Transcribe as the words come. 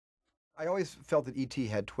I always felt that E.T.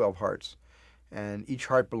 had 12 hearts, and each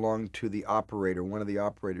heart belonged to the operator, one of the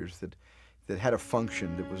operators that had a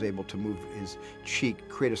function that was able to move his cheek,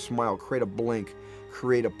 create a smile, create a blink,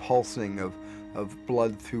 create a pulsing of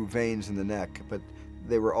blood through veins in the neck. But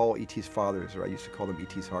they were all E.T.'s fathers, or I used to call them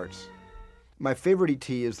E.T.'s hearts. My favorite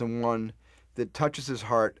E.T. is the one that touches his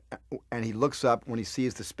heart and he looks up when he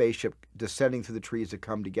sees the spaceship descending through the trees to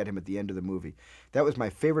come to get him at the end of the movie. That was my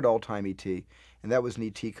favorite all-time E.T., and that was an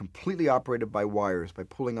E.T. completely operated by wires, by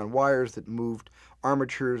pulling on wires that moved,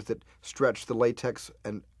 armatures that stretched the latex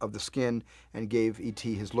of the skin and gave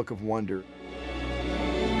E.T. his look of wonder.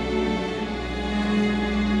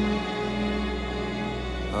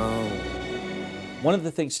 One of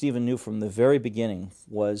the things Steven knew from the very beginning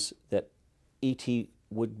was that E.T.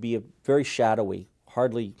 would be a very shadowy,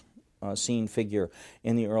 hardly seen figure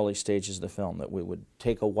in the early stages of the film, that we would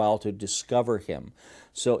take a while to discover him.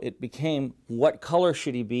 So it became, what color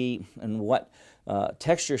should he be and what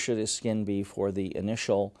texture should his skin be for the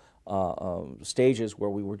initial stages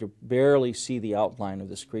where we were to barely see the outline of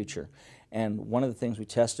this creature. And one of the things we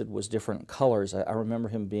tested was different colors. I remember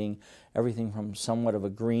him being everything from somewhat of a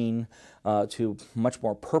green to much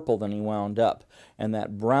more purple than he wound up. And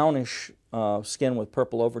that brownish skin with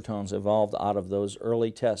purple overtones evolved out of those early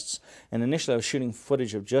tests. And initially I was shooting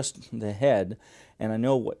footage of just the head, and I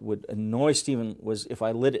know what would annoy Steven was if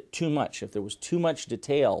I lit it too much, if there was too much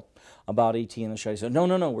detail about E.T. in the shot. He said,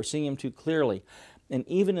 no, we're seeing him too clearly. And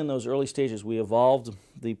even in those early stages, we evolved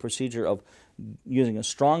the procedure of using a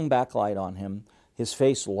strong backlight on him, his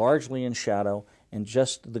face largely in shadow, and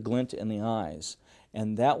just the glint in the eyes.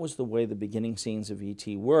 And that was the way the beginning scenes of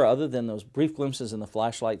E.T. were, other than those brief glimpses in the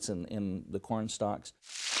flashlights in the corn stalks.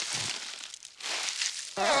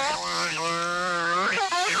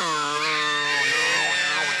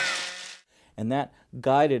 And that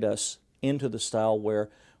guided us into the style where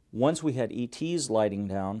once we had E.T.'s lighting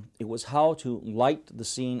down, it was how to light the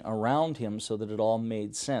scene around him so that it all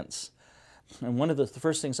made sense. And one of the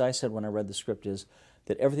first things I said when I read the script is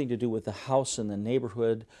that everything to do with the house and the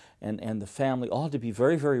neighborhood and the family all had to be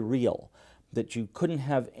very, very real, that you couldn't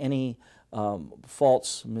have any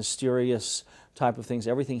false, mysterious type of things.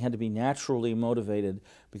 Everything had to be naturally motivated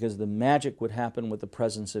because the magic would happen with the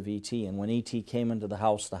presence of E.T. And when E.T. came into the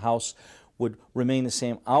house would remain the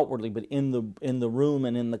same outwardly, but in the room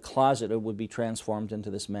and in the closet it would be transformed into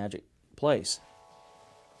this magic place.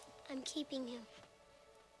 I'm keeping him.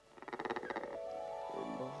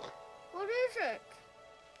 What is it?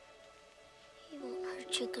 He won't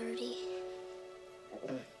hurt you, Gertie.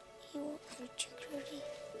 He won't hurt you, Gertie.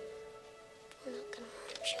 We're not gonna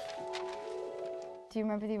hurt you. Do you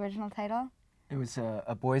remember the original title? It was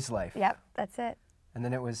A Boy's Life. Yep, that's it. And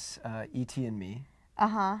then it was E.T. and Me.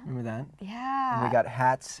 Uh-huh. Remember that? Yeah. And we got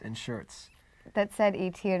hats and shirts. That said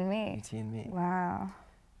E.T. and Me. E.T. and Me. Wow.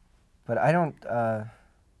 But I don't know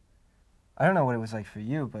what it was like for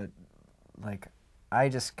you, but like I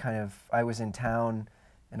was in town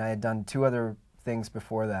and I had done 2 other things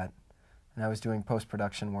before that, and I was doing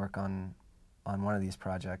post-production work on one of these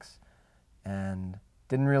projects and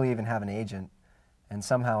didn't really even have an agent, and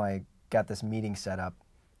somehow I got this meeting set up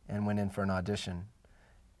and went in for an audition.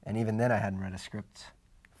 And even then I hadn't read a script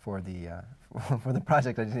for the for the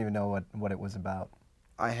project. I didn't even know what it was about.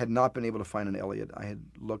 I had not been able to find an Elliot. I had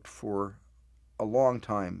looked for a long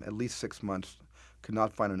time, at least 6 months, could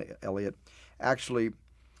not find an Elliot. Actually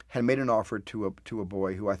had made an offer to a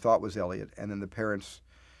boy who I thought was Elliot, and then the parents,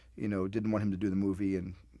 didn't want him to do the movie,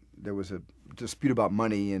 and there was a dispute about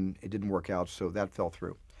money, and it didn't work out, so that fell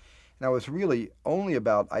through. And I was really only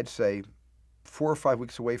about, I'd say, 4 or 5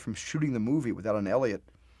 weeks away from shooting the movie without an Elliot.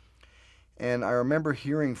 And I remember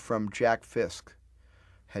hearing from Jack Fisk,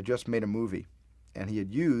 had just made a movie, and he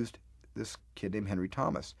had used this kid named Henry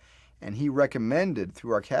Thomas. And he recommended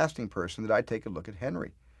through our casting person that I take a look at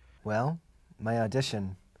Henry. Well, my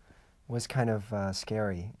audition was kind of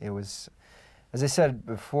scary. It was, as I said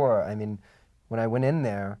before, I mean, when I went in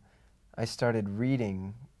there, I started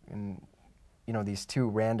reading, and these 2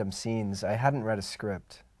 random scenes. I hadn't read a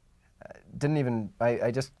script.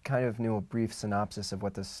 I just kind of knew a brief synopsis of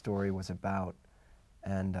what the story was about,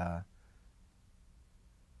 and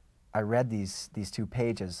I read these 2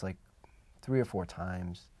 pages like 3 or 4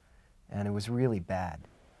 times, and it was really bad.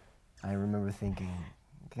 I remember thinking,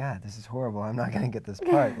 God, this is horrible. I'm not going to get this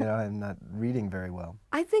part. I'm not reading very well.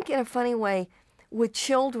 I think in a funny way, with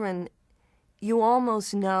children, you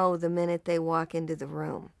almost know the minute they walk into the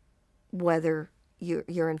room whether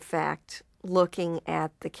you're in fact looking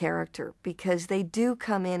at the character, because they do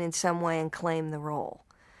come in some way and claim the role.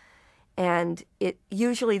 And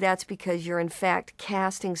usually that's because you're in fact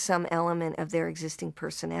casting some element of their existing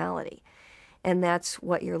personality. And that's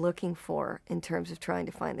what you're looking for in terms of trying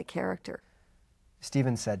to find the character.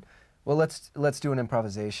 Steven said, well, let's do an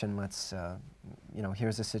improvisation. Let's,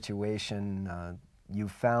 here's a situation. You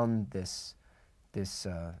found this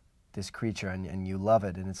creature and you love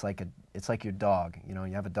it, and it's like your dog. You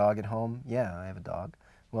have a dog at home. Yeah, I have a dog.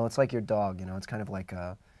 Well, it's like your dog. It's kind of like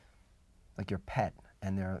your pet,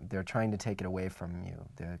 and they're trying to take it away from you.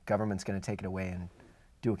 The government's going to take it away and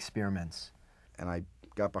do experiments. And I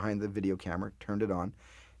got behind the video camera, turned it on,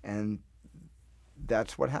 and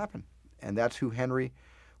that's what happened. And that's who Henry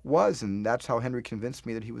was, and that's how Henry convinced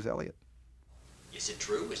me that he was Elliot. Is it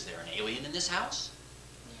true? Is there an alien in this house?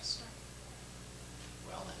 Yes, sir.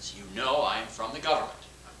 Well, as you know, I am from the government.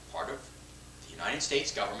 I'm part of the United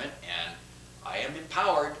States government, and I am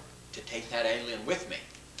empowered to take that alien with me.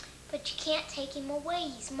 But you can't take him away.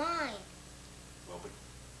 He's mine. Well, but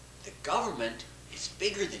the government is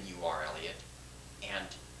bigger than you are, Elliot. And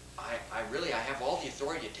I have all the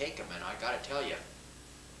authority to take him, and I gotta tell you,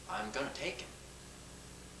 I'm gonna take him.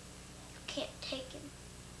 You can't take him.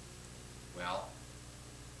 Well,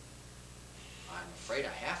 I'm afraid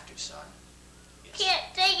I have to, son.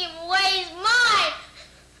 Can't take him away. He's mine.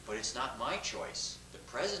 But it's not my choice. The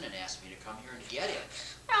president asked me to come here and get him.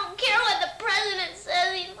 I don't care what the president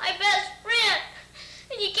says. He's my best friend.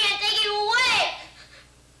 And you can't take him away.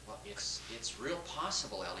 Well, it's real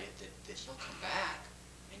possible, Elliot, that he'll come back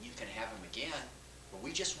and you can have him again. But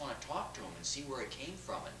we just want to talk to him and see where it came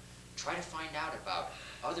from and try to find out about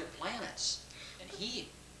other planets. And he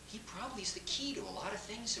probably is the key to a lot of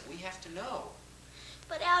things that we have to know.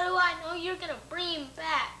 But how do I know you're going to bring him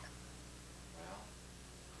back? Well,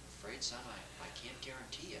 I'm afraid, son, I can't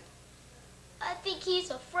guarantee it. I think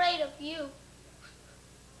he's afraid of you.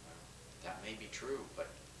 That may be true, but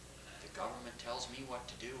the government tells me what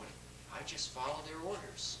to do, and I just follow their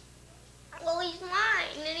orders. Well, he's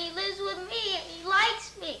mine, and he lives with me, and he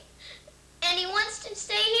likes me. And he wants to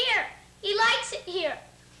stay here. He likes it here.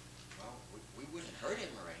 Well, we wouldn't hurt him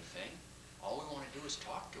or anything. All we want to do is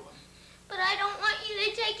talk to him. But I don't want you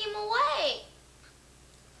to take him away.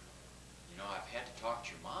 You know, I've had to talk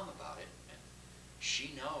to your mom about it, and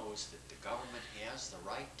she knows that the government has the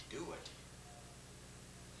right to do it.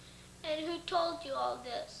 And who told you all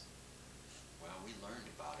this? Well, we learned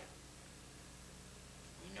about it.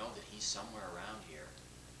 We know that he's somewhere around here.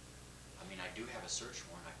 I mean, I do have a search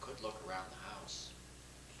warrant. I could look around the house.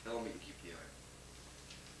 Tell me to keep the eye.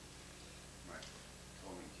 Right.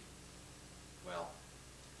 Tell me to keep. Well,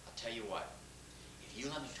 I'll tell you what. If you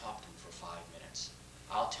let me talk to him for 5 minutes,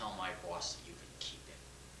 I'll tell my boss that you can keep him.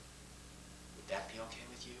 Would that be okay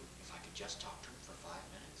with you, if I could just talk to him for 5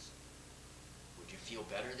 minutes? Would you feel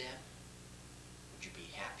better then? Would you be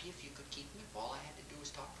happy if you could keep him if all I had to do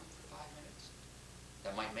was talk to him for 5 minutes?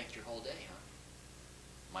 That might make your whole day, huh?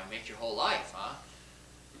 Might make your whole life, huh?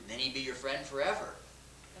 And then he'd be your friend forever,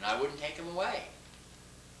 and I wouldn't take him away.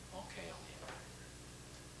 Okay, Elliot.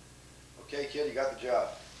 Okay, kid, you got the job.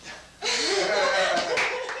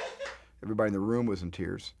 Everybody in the room was in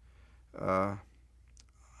tears.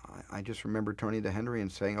 I just remember turning to Henry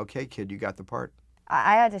and saying, okay, kid, you got the part.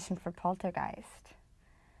 I auditioned for Poltergeist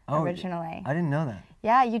originally. I didn't know that.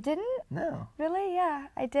 Yeah, you didn't? No. Really? Yeah,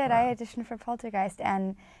 I did. Wow. I auditioned for Poltergeist,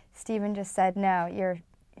 and Steven just said, no,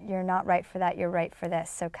 you're not right for that, you're right for this,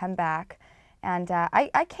 so come back. And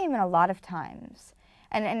I came in a lot of times.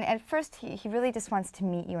 And at first, he really just wants to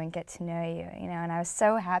meet you and get to know you, and I was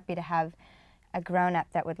so happy to have a grown-up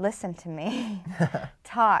that would listen to me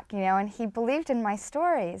talk, and he believed in my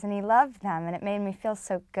stories, and he loved them, and it made me feel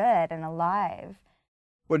so good and alive.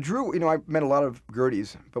 Well, Drew, I met a lot of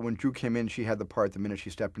Gerties, but when Drew came in, she had the part the minute she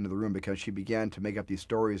stepped into the room because she began to make up these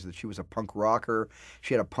stories that she was a punk rocker.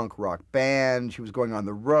 She had a punk rock band. She was going on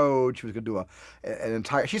the road. She was going to do an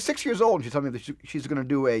entire... She's 6 years old, and she told me that she's going to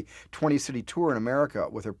do a 20-city tour in America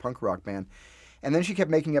with her punk rock band. And then she kept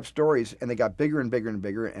making up stories, and they got bigger and bigger and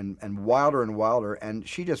bigger and wilder, and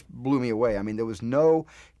she just blew me away. I mean, there was no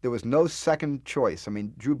second choice. I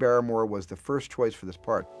mean, Drew Barrymore was the first choice for this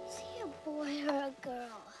part. Is he a boy or a girl?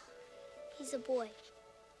 He's a boy.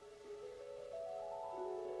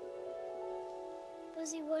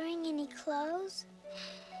 Was he wearing any clothes?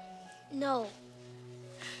 No.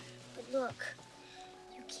 But look,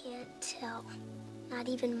 you can't tell. Not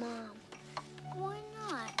even Mom. Why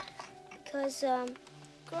not? Because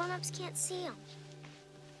grown-ups can't see him.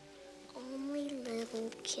 Only little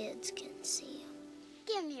kids can see him.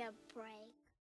 Give me a break.